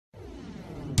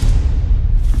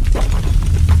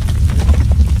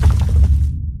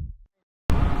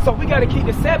got to keep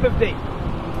the Sabbath day.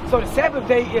 So the Sabbath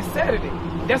day is Saturday.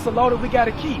 That's the law that we got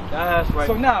to keep. That's right.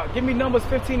 So now, give me Numbers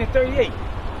 15 and 38.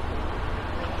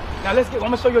 Now I'm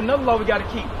going to show you another law we got to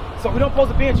keep. So we don't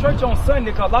supposed to be in church on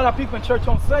Sunday, because a lot of people in church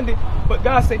on Sunday, but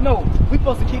God said, no, we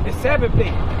supposed to keep the Sabbath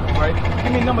day. Right.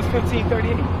 Give me Numbers 15,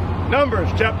 38. Numbers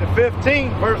chapter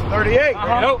 15, verse 38.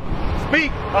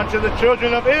 Speak unto the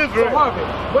children of Israel. So Harvey,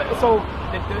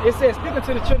 it says, speak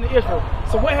unto the children of Israel.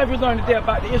 So what have you learned today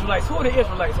about the Israelites? Who are the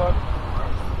Israelites, Harvey?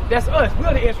 That's us.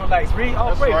 We're the Israelites. Read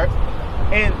all praise. Right.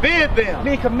 And bid them.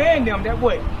 Then command them that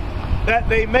what? That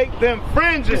they make them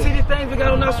fringes. You see these things we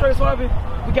got on our shirts, Harvey?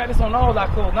 We got this on all our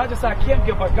clothes, not just our camp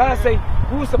gear, but God say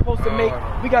we're supposed to make,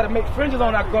 we got to make fringes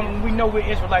on our garment when we know we're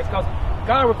Israelites, because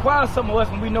God requires something of us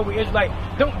when we know we're Israelites.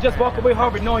 Don't just walk away,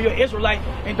 Harvey, knowing you're Israelite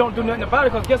and don't do nothing about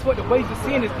it, because guess what? The wages of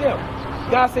sin is there.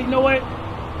 God say, you know what?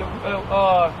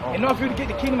 In order for you to get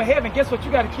the kingdom of heaven, guess what?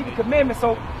 You got to keep the commandments.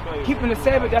 So keeping the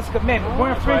Sabbath, that's a commandment.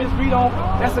 Wearing fringes, read on,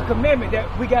 that's a commandment that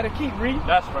we got to keep. Read.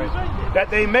 That's right. That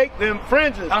they make them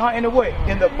fringes. In the way?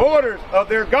 In the borders of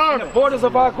their garments. In the borders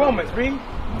of our garments. Read.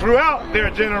 Throughout their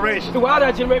generation. Throughout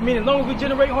our generation, meaning as long as we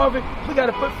generate, Harvey, we got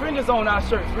to put fringes on our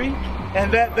shirts. Read.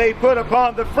 And that they put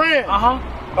upon the fringe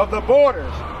of the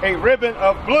borders a ribbon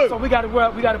of blue. So we got to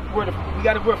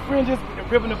wear fringes with a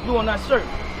ribbon of blue on our shirt.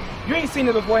 You ain't seen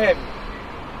it before, have you?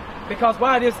 Because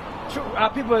why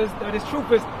our people this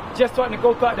truth is just starting to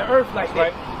go throughout the earth like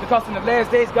that. Right. Because in the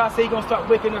last days, God said He's gonna start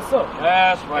waking us up.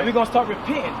 That's right. And we're gonna start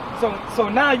repenting. So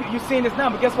now you're seeing this now,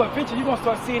 but guess what? Eventually you're gonna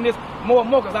start seeing this more and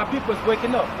more, because our people is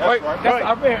waking up. That's right.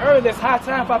 I read earlier, it's high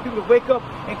time for our people to wake up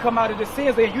and come out of the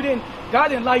sins. And God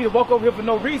didn't allow you to walk over here for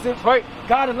no reason. Right.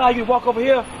 God allowed you to walk over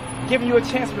here, giving you a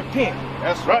chance to repent.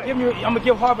 That's right. I'm gonna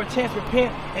give Harvard a chance to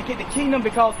repent and get the kingdom,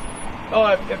 because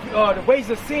the wages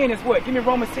of sin is what? Give me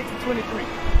Romans 6 and 23.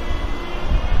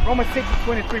 Romans 6 and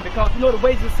 23, because you know the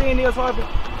wages of sin is, Harvey?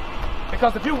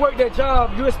 Because if you work that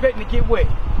job, you're expecting to get what?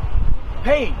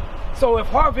 Paid. So if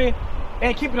Harvey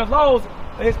ain't keeping the laws,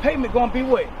 his payment gonna be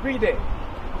what? Read that.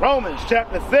 Romans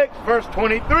chapter 6, verse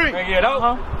 23.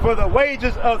 For the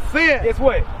wages of sin is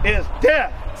what? Is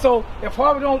death. So if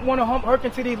Harvey don't want to hearken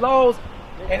to these laws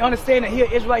and understand that he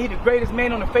an Israelite, he the greatest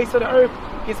man on the face of the earth,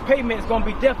 his payment is going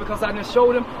to be death, because I just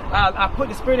showed him, I put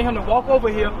the spirit in him to walk over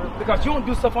here, because you don't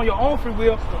do stuff on your own free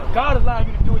will. God allows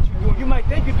you to do what you do. You might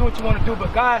think you do what you want to do,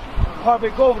 but God, Harvey,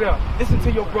 go over there. Listen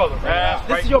to your brothers.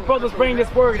 Listen to your brothers bring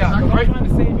this word out. I'm trying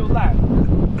to save your life.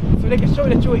 So they can show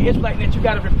you that you're an Israelite and that you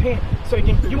got to repent. So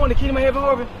you want the kingdom of heaven,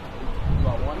 Harvey?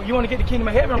 You want to get the kingdom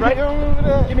of heaven, right?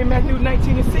 Give me Matthew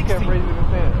 19 and 16. Give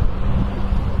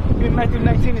me Matthew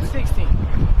 19 and 16.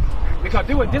 Because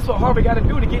this is what Harvey got to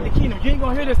do to get the kingdom. You ain't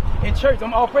going to hear this in church.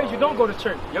 I'm all praise you don't go to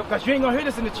church. Because you ain't going to hear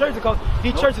this in the church, because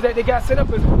these churches that they got set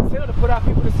up is set up to put our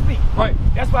people to sleep. Right.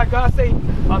 That's why God say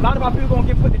a lot of our people going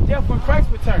to get put to death when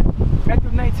Christ returns. Matthew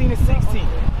 19 and 16.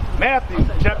 Matthew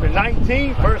chapter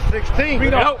 19, verse 16.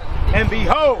 Read on. And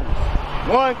behold,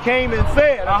 one came and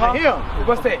said unto him,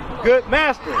 what's that? Good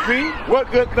master, what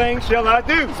good thing shall I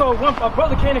do? So when a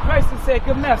brother came to Christ and said,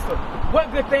 good master, what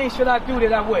good thing should I do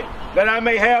that I would? That I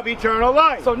may have eternal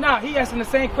life. So now he asking the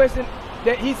same question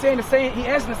that he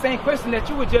asking the same question that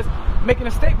you were just making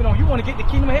a statement on. You want to get the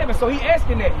kingdom of heaven. So he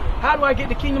asking that. How do I get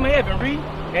the kingdom of heaven? Read.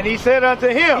 And he said unto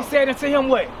him. He said unto him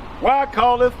what? Why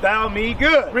callest thou me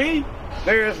good? Read.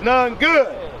 There is none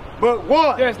good but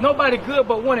one. There's nobody good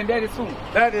but one, and that is who?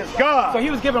 That is God. So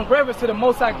he was giving reverence to the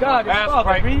Most High God, his Father.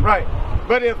 Right. Read. Right.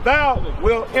 But if thou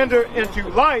wilt enter into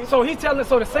life. So he's telling,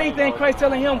 so the same thing Christ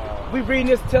telling him, we reading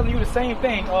this telling you the same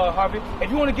thing, Harvey.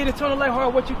 If you want to get eternal life,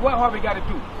 what Harvey got to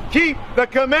do? Keep the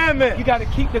commandments. You got to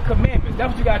keep the commandments.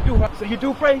 That's what you got to do, Harvey. So you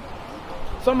do pray?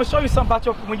 So I'm going to show you something about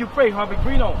when you pray, Harvey.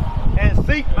 Read on. And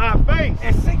seek my face.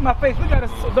 And seek my face. We got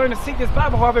to learn to seek this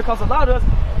Bible, Harvey, because a lot of us,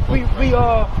 we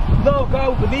love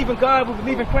God, we believe in God, we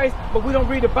believe in Christ, but we don't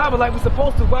read the Bible like we're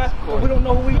supposed to. Why? Because we don't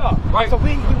know who we are. Right. So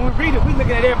when we read it, we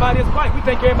looking at everybody as white. We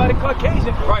think everybody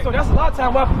Caucasian. Right. So that's a lot of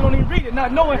times why people don't even read it,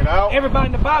 not knowing everybody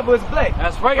in the Bible is black.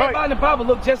 That's right. Everybody in the Bible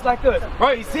look just like us.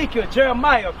 Right. Ezekiel,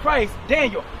 Jeremiah, Christ,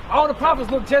 Daniel. All the prophets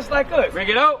look just like us. Bring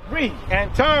it out. Read.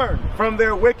 And turn from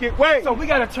their wicked ways. So we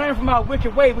got to turn from our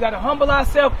wicked ways. We got to humble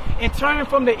ourselves and turn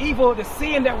from the evil, the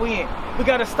sin that we in. We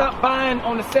got to stop buying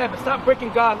on the Sabbath. Stop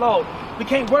breaking God's laws. We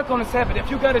can't work on the Sabbath. If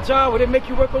you got a job where they make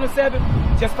you work on the Sabbath,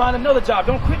 just find another job.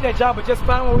 Don't quit that job, but just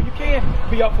find one where you can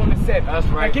be off on the Sabbath. That's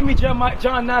right. Now give me John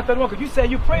 9:31, because you say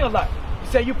you pray a lot. You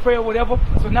say you pray or whatever.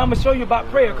 So now I'm going to show you about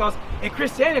prayer, because in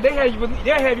Christianity, they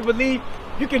have you believe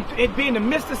You can be in the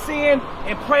midst of sin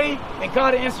and pray, and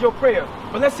God will answer your prayer.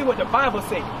 But let's see what the Bible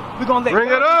says. We're going to let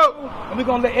God be true, and we're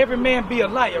going to let every man be a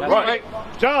liar. Right.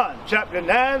 John chapter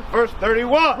 9, verse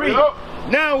 31. Read.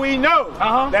 Now we know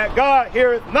that God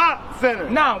heareth not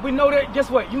sinners. Now we know that. Guess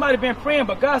what? You might have been praying,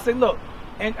 but God said, "Look,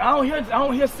 and I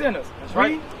don't hear sinners." That's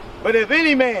right. But if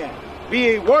any man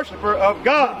be a worshiper of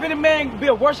God, if any man be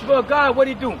a worshiper of God, what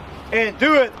he do? And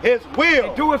doeth his will.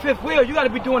 And doeth his will. You got to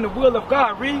be doing the will of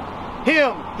God. Read.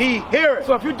 Him he heareth.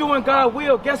 So if you're doing God's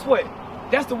will, guess what?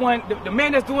 That's the one. The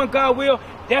man that's doing God's will.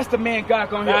 That's the man God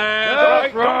gonna hear.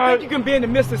 That's right. Don't think you can be in the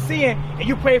midst of sin and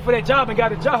you pray for that job and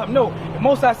got a job. No. And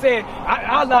most I said,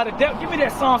 I allow the devil. Give me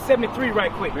that Psalm 73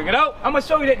 right quick. Bring it out. I'm gonna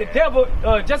show you that the devil,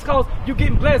 just cause you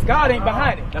getting blessed, God ain't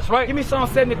behind it. That's right. Give me Psalm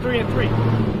 73 and 3.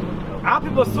 Our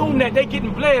people assume that they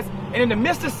getting blessed, and in the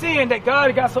midst of sin, that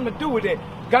God got something to do with it.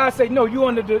 God say, no, you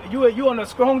under a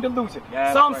strong delusion.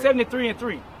 Yeah, Psalm 73 and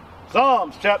 3.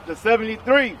 Psalms chapter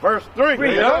 73, verse 3.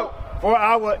 Read it out. For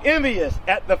I was envious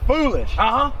at the foolish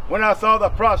when I saw the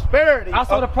prosperity. I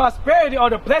saw the prosperity or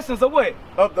the blessings of what?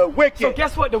 Of the wicked. So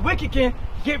guess what? The wicked can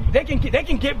get. They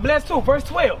can get blessed too. Verse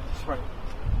 12. That's right.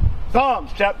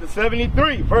 Psalms chapter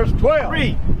 73, verse 12.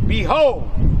 Read. Behold,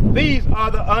 these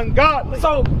are the ungodly.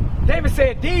 So David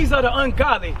said, these are the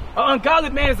ungodly. An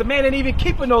ungodly man is a man that ain't even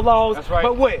keeping no laws. That's right.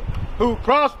 But what? Who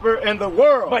prosper in the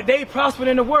world. But they prospered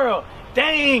in the world.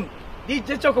 Dang.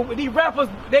 These rappers,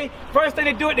 first thing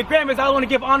they do at the Grammys, I want to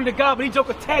give honor to God, but these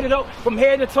jokers tatted up from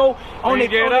head to toe on their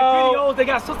videos. They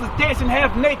got sisters dancing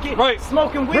half naked,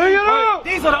 smoking weed.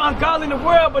 These are the ungodly in the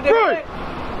world, but they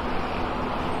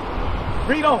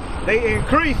read on. They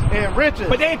increase in riches.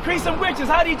 But they increase in riches.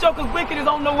 How these jokers wicked is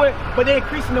on nowhere, but they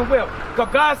increasing in wealth.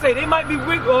 Because God say they might be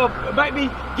weak or might be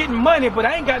getting money, but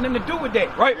I ain't got nothing to do with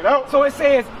that. Right. So it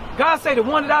says, God say the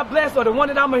one that I bless or the one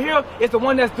that I'm going to hear is the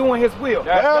one that's doing his will.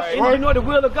 That's right. And you know what the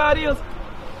will of God is?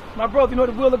 My brother, you know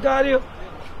what the will of God is?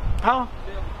 Huh?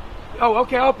 Oh,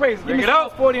 okay, all praise. Give me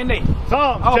Psalms 40 and 8.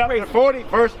 Psalms chapter 40,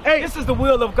 verse 8. This is the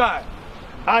will of God.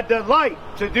 I delight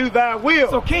to do thy will.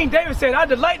 So King David said, I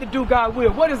delight to do God's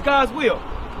will. What is God's will?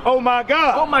 Oh my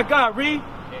God. Oh my God, read.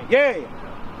 Yea,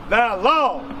 thy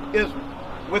law is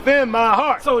within my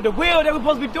heart. So the will that we're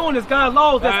supposed to be doing is God's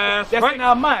laws that's in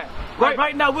our mind.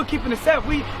 Right now we're keeping the Sabbath.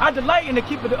 I delight in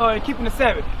keeping the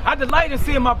Sabbath. I delight in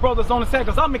seeing my brothers on the Sabbath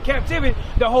because I'm in captivity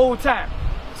the whole time.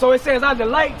 So it says, I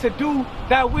delight to do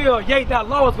thy will, yea, thy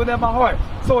laws within my heart.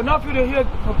 So enough for you to hear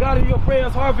for God to hear your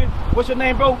prayers, Harvey. What's your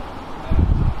name, bro?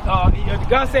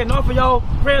 God said, enough for y'all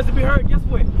prayers to be heard. Guess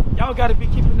what? Y'all got to be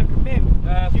keeping the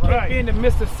commandments. You can't be in the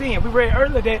midst of sin. We read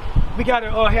earlier that we got to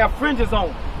have fringes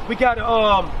on. We got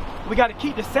to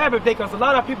keep the Sabbath day because a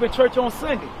lot of people in church on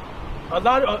Sunday. A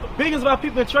lot of billions of our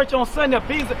people in church on Sunday.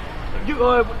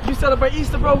 You celebrate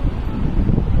Easter, bro?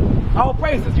 All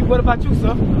praises. What about you,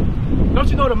 sir? Don't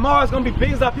you know tomorrow's gonna be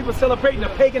billions of our people celebrating a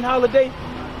pagan holiday?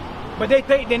 But they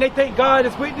think God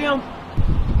is with them,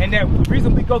 and that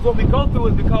reason we go through what we go through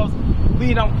is because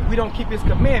we don't keep His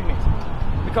commandments.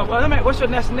 Because what's your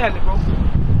nationality, bro?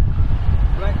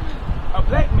 Black man. A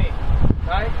black man,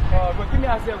 right? But give me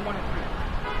Isaiah 1 and 3.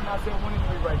 Give me Isaiah 1 and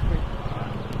 3 right quick.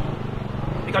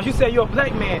 Because you say you're a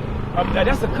black man,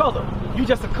 that's a color. You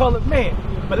just a colored man.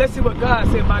 But let's see what God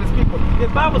said about His people. His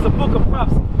Bible's a book of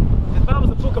prophecy. His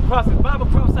Bible's a book of prophecy. The Bible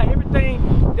prophesied everything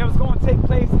that was going to take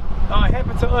place,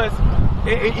 happen to us,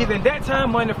 either in that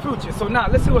time or in the future. So now,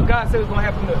 let's see what God said was going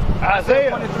to happen to us.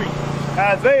 Isaiah 1 and 3.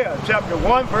 Isaiah chapter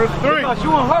 1, verse 3. Because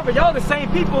you and Harvard, y'all the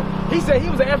same people. He said he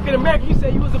was an African American. You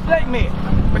said he was a black man.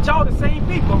 But y'all the same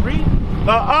people. Read.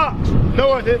 The ox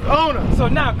knoweth his owner. So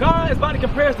now God is about to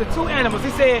compare us to two animals. He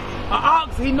said, an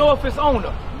ox, he knoweth his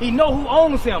owner. He know who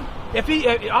owns him. If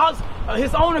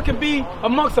his owner can be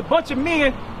amongst a bunch of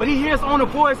men, but he hears owner's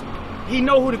voice, he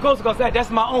know who to go to because that's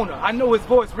my owner. I know his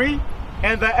voice. Read.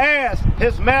 And the ass,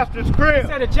 his master's crib. He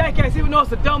said a jackass, even though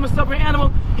it's the dumbest stubborn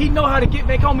animal, he know how to get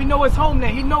back home. He know his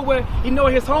homeland. He know where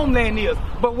his homeland is.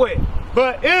 But what?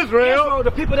 But Israel, the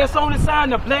people that's on the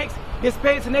side, the blacks,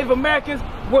 Hispanics, and Native Americans,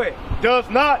 what? Does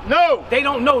not know. They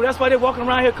don't know. That's why they're walking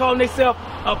around here calling themselves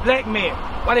a black man.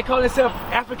 Why they call themselves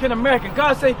African American.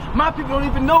 God say, my people don't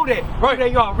even know that. Right. Where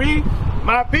they are. Read.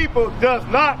 My people does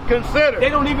not consider. They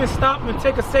don't even stop and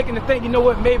take a second to think, you know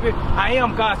what, maybe I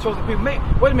am God's chosen people.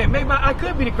 Wait a minute, maybe I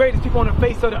could be the greatest people on the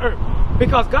face of the earth.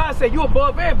 Because God said you're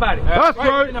above everybody. That's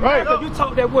right. In America, you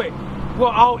talk that way.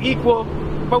 We're all equal,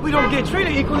 but we don't get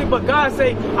treated equally. But God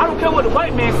say, I don't care what the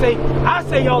white man say, I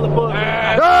say y'all above.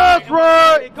 That's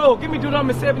right. Go, give me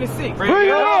Deuteronomy 76. Bring it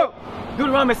up.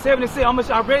 Deuteronomy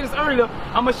 7:6. I read this earlier.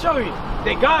 I'm going to show you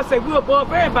that God said we're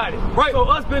above everybody. Right. So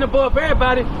us being above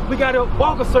everybody, we got to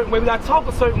walk a certain way. We got to talk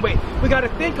a certain way. We got to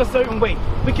think a certain way.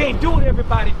 We can't do what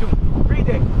everybody do. Read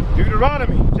that.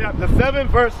 Deuteronomy chapter 7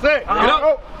 verse 6.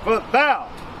 For thou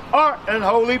art an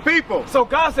holy people. So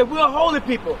God said we're a holy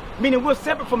people, meaning we're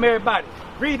separate from everybody.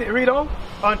 Read it. Read on.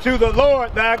 Unto the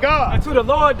Lord thy God. Unto the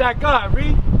Lord thy God.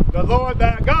 Read. The Lord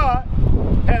thy God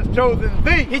has chosen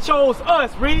thee. He chose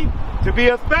us. Read. To be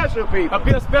a special people.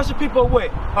 Be a special people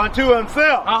what? Unto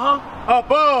himself.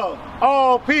 Above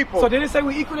all people. So did it say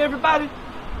we equal to everybody?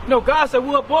 No, God said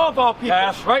we're above all people.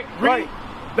 That's right. Read.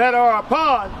 That are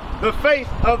upon the face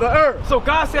of the earth. So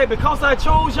God said, because I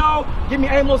chose y'all, give me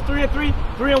Amos 3:3,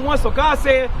 3:1. So God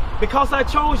said, because I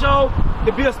chose y'all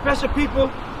to be a special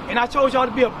people, and I chose y'all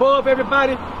to be above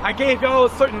everybody, I gave y'all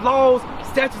certain laws,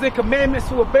 statutes, and commandments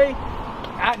to obey.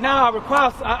 Now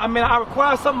I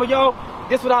require something of y'all.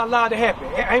 This is what I allowed to happen.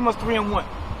 Amos 3:1.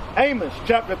 Amos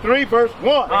chapter 3 verse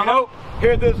 1.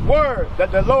 Hear this word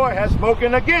that the Lord has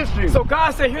spoken against you. So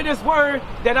God said, hear this word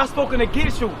that I've spoken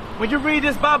against you. When you read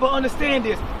this Bible, understand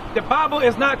this. The Bible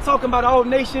is not talking about all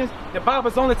nations. The Bible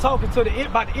is only talking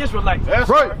about the Israelites. That's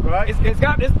right. It's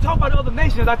talking about other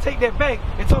nations. I take that back.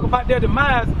 It's talking about their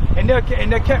demise and their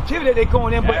captivity that they're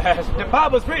going in. But the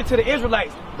Bible is written to the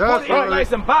Israelites. For the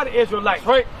Israelites and by the Israelites.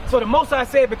 Right. So the Most High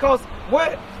said, because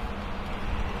what?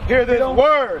 Hear this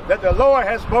word that the Lord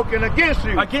has spoken against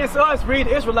you. Against us, read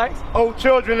the Israelites. O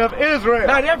children of Israel.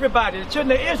 Not everybody. The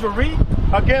children of Israel, read.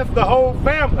 Against the whole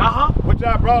family, which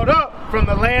I brought up from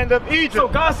the land of Egypt. So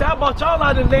God said, I brought y'all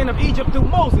out of the land of Egypt through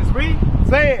Moses, read.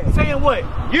 Saying what?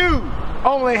 You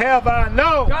only have I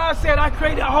known. God said, I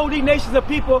created all these nations of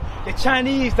people, the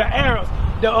Chinese, the Arabs,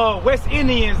 the West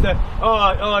Indians, the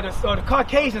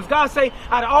Caucasians. God say,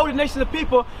 out of all the nations of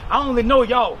people, I only know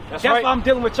y'all. That's why I'm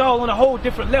dealing with y'all on a whole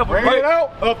different level. Bring it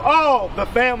out of all the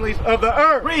families of the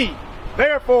earth. Read.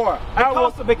 Therefore,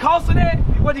 because of that,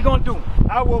 what are you going to do?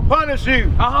 I will punish you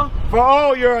for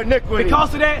all your iniquity.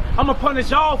 Because of that, I'm going to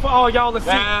punish y'all for all y'all sin.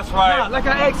 That's right. Now, like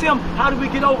I asked him, how do we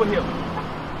get over here?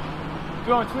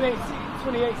 You're on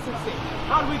 28:16.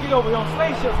 How do we get over here? On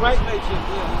slave ships, right? Slave ships,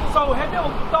 yeah. So have you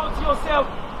ever thought to yourself,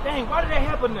 dang, why did that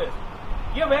happen to us?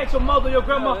 You ever asked your mother, your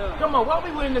grandma, grandma, why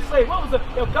we went into slavery? What was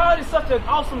if God is such an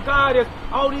awesome God as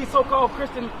all these so-called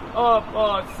Christian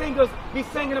singers be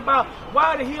singing about,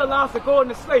 why did he allow us to go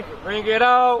into slavery? Bring it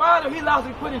out. Why did he allow us to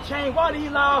be put in chains? Why did he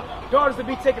allow daughters to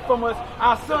be taken from us,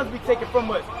 our sons to be taken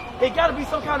from us? There got to be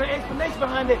some kind of explanation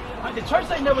behind it. The church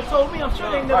ain't never told me. I'm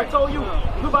sure they ain't never told you.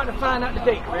 We're about to find out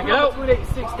today. Bring it out.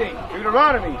 28:16.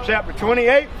 Deuteronomy chapter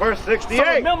 28 verse 68.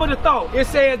 So remember the thought. It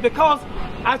says, because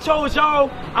I chose y'all,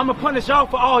 I'm going to punish y'all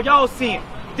for all y'all sin.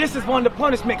 This is one of the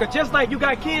punishment. Because just like you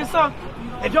got kids, son,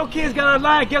 if your kids got out of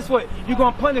line, guess what? You're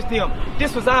going to punish them.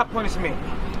 This was our punishment.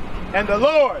 And the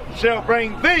Lord shall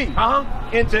bring thee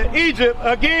into Egypt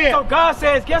again. So God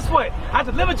says, guess what? I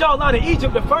delivered y'all out of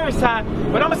Egypt the first time,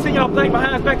 but I'm going to send y'all black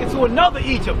behinds back into another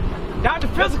Egypt. Not the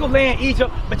physical land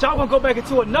Egypt, but y'all going to go back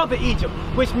into another Egypt,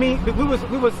 which means that we was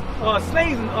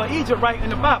slaves in Egypt, right, in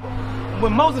the Bible.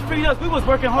 When Moses freed us, we was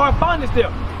working hard bondage there.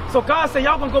 So God said,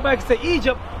 y'all going to go back into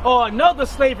Egypt or another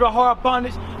slavery or hard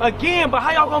bondage again, but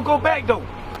how y'all going to go back, though?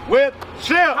 With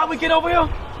ships. How we get over here?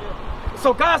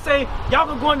 So God say, y'all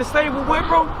gonna go into slavery with,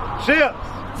 bro? Ships.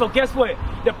 So guess what?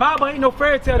 The Bible ain't no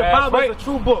fairy tale. The Bible is a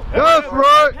true book. That's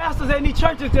right. Pastors and these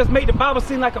churches just make the Bible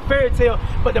seem like a fairy tale,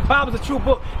 but the Bible is a true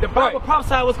book. The Bible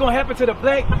prophesied what's gonna happen to the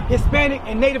black, Hispanic,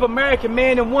 and Native American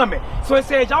man and woman. So it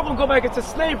says y'all gonna go back into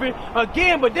slavery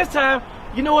again, but this time,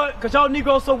 you know what? Because y'all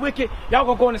Negroes so wicked, y'all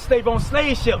gonna go into slavery on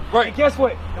slave ship. Right. And guess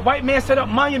what? The white man set up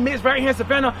monuments right here in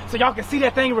Savannah so y'all can see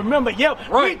that thing and remember,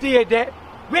 we did that.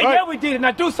 Yeah, we did it.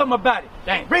 Now do something about it.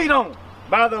 Dang. Read on.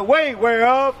 By the way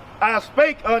whereof I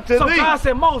spake unto thee. So God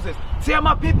said, Moses, tell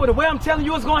my people the way I'm telling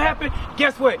you it's going to happen.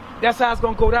 Guess what? That's how it's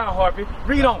going to go down, Harvey.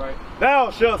 Read on.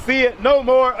 Thou shalt see it no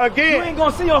more again. You ain't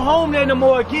going to see your homeland no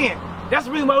more again. That's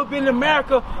the reason why we've been in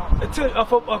America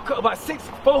for about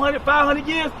 400, 500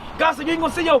 years. God said, you ain't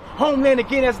going to see your homeland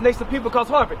again as a nation of people because,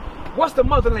 Harvey, what's the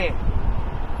motherland?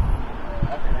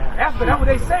 Africa, that's what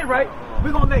they say, right?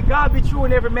 We're going to let God be true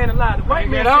and every man alive. The white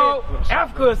man said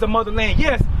Africa is the motherland.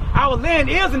 Yes, our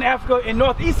land is in Africa, in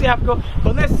Northeast Africa,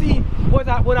 but let's see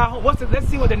let's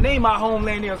see what the name of our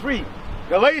homeland is. Read.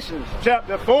 Galatians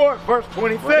chapter 4, verse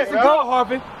 26. Let's go,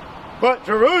 Harvey. But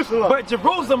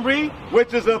Jerusalem, read.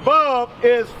 Which is above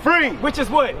is free. Which is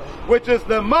what? Which is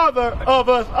the mother of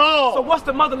us all. So what's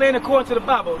the motherland according to the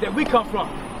Bible that we come from?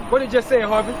 What did it just say,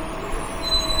 Harvey?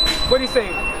 What did he say?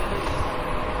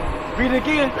 Read it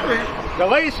again.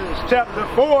 Galatians chapter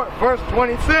 4, verse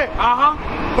 26.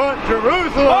 But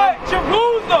Jerusalem,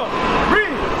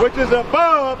 read, which is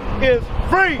above, is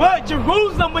free. But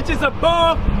Jerusalem, which is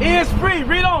above, is free.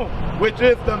 Read on. Which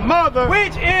is the mother.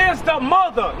 Which is the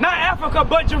mother. Not Africa,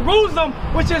 but Jerusalem,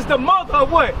 which is the mother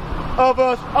of what? Of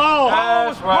us all.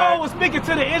 Paul was speaking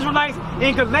to the Israelites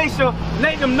in Galatia,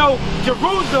 letting them know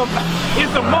Jerusalem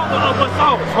is the mother of us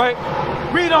all. Right?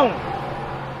 Read on.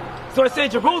 So it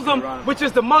said Jerusalem, which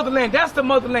is the motherland. That's the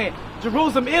motherland.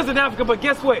 Jerusalem is in Africa, but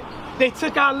guess what? They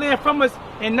took our land from us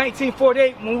in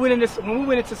 1948 when we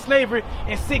went into slavery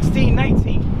in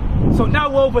 1619. So now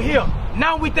we're over here.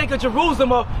 Now we think of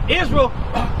Jerusalem or Israel,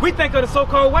 we think of the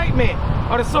so-called white man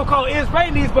or the so-called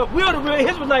Israelis, but we're the real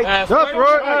Israelites. That's right.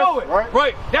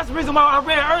 Right. That's the reason why I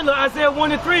read earlier, Isaiah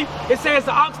 1 and 3, it says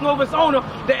the ox knows its owner,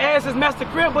 the ass is master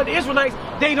crib, but the Israelites,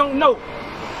 they don't know.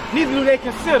 Neither do they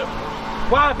consider.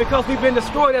 Why? Because we've been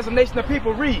destroyed as a nation of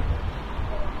people. Read.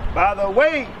 By the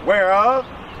way whereof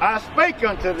I spake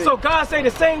unto thee. So God say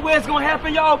the same way it's going to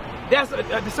happen, y'all. That's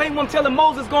the same one telling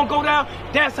Moses going to go down.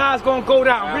 That's how it's going to go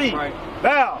down. Read. Right.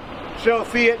 Thou shalt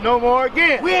see it no more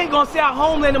again. We ain't going to see our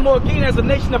homeland no more again as a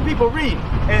nation of people. Read.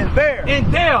 And there.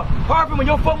 Harvey, when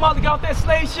your forefather got off that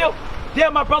slave ship,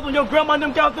 there, my brother and your grandma and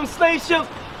them got off them slave ships,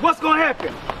 what's going to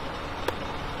happen?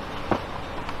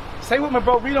 Say with me,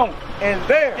 bro. Read on. And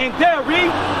there.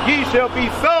 Read. Ye shall be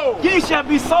sold. Ye shall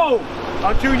be sold.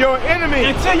 Unto your enemy.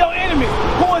 Until your enemy.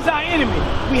 Who is our enemy?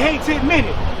 We hate to admit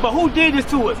it. But who did this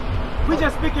to us? We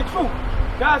just speaking truth.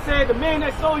 God said the man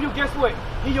that sold you, guess what?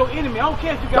 He your enemy. I don't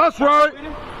care if you got with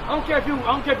him. I don't care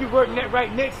if you work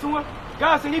right next to him.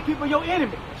 God said these people your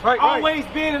enemy. Right. Always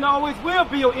been and always will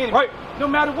be your enemy. Right. No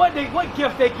matter what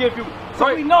gift they give you.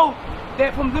 So we know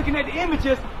that from looking at the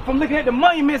images, from looking at the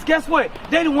monuments, guess what?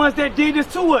 They're the ones that did this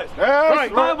to us. That's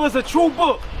The Bible is a true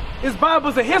book. This Bible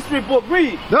is a history book.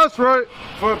 Read. That's right.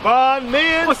 For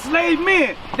bondmen. For slave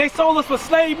men. They sold us for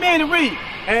slave men to read.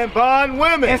 And bond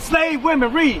women. And slave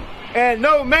women. Read. And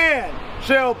no man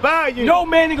shall buy you. No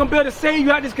man ain't gonna be able to save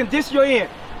you out of this condition you're in.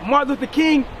 Martin Luther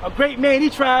King, a great man,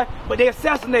 he tried, but they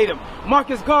assassinated him.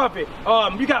 Marcus Garvey,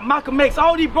 you got Malcolm X.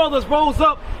 All these brothers rose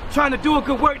up trying to do a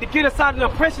good work to get us out of the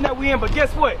oppression that we're in. But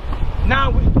guess what?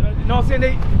 Now, you know what I'm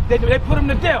saying? They put them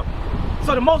to death.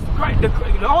 So the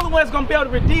only one that's gonna be able to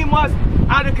redeem us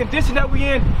out of the condition that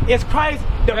we're in is Christ,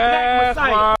 the Black Messiah.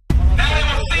 Now they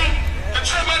will see the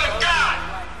true men of God.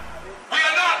 We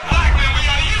are not black men, we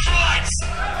are Israelites.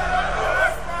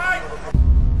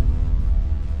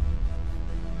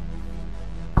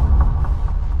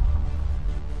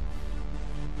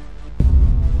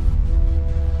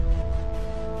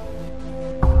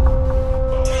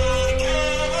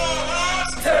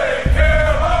 Take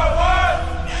care of us.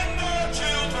 And our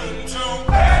children too.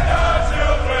 We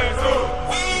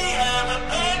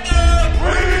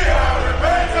have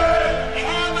repented.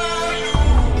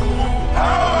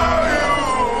 How are you?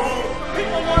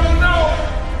 People want to know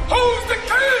who's the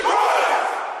king.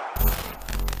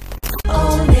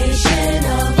 Oh, nation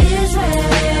of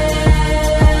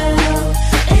Israel,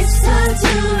 it's time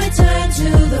to return to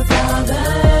the Father.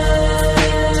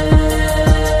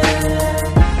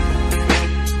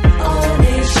 Oh,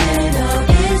 nation of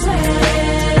Israel,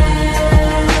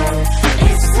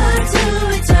 it's time to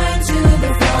return to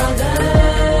the Father.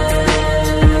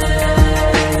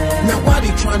 Now why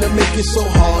they trying to make it so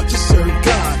hard to serve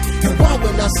God? And why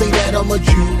when I say that I'm a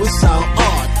Jew, it sound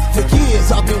odd? For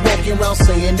years I've been walking around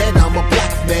saying that I'm a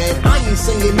black man. I ain't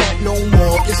saying that no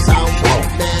more, it sound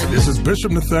wrong, man. This is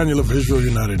Bishop Nathaniel of Israel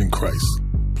United in Christ.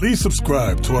 Please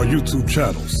subscribe to our YouTube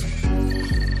channels.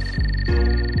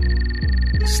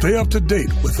 Stay up to date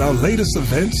with our latest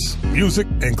events, music,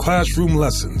 and classroom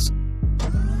lessons.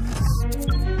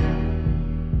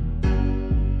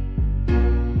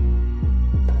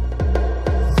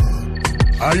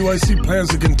 IUIC plans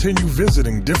to continue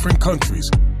visiting different countries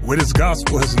where this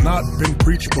gospel has not been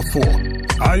preached before.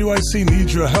 IUIC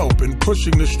needs your help in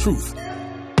pushing this truth.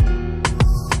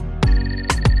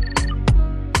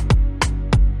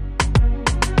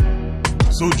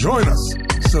 So join us.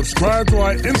 Subscribe to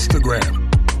our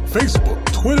Instagram, Facebook,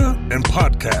 Twitter, and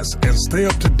podcast, and stay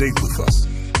up to date with us.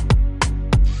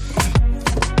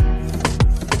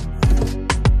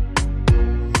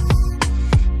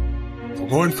 For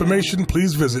more information,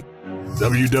 please visit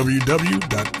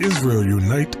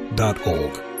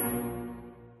www.israelunite.org.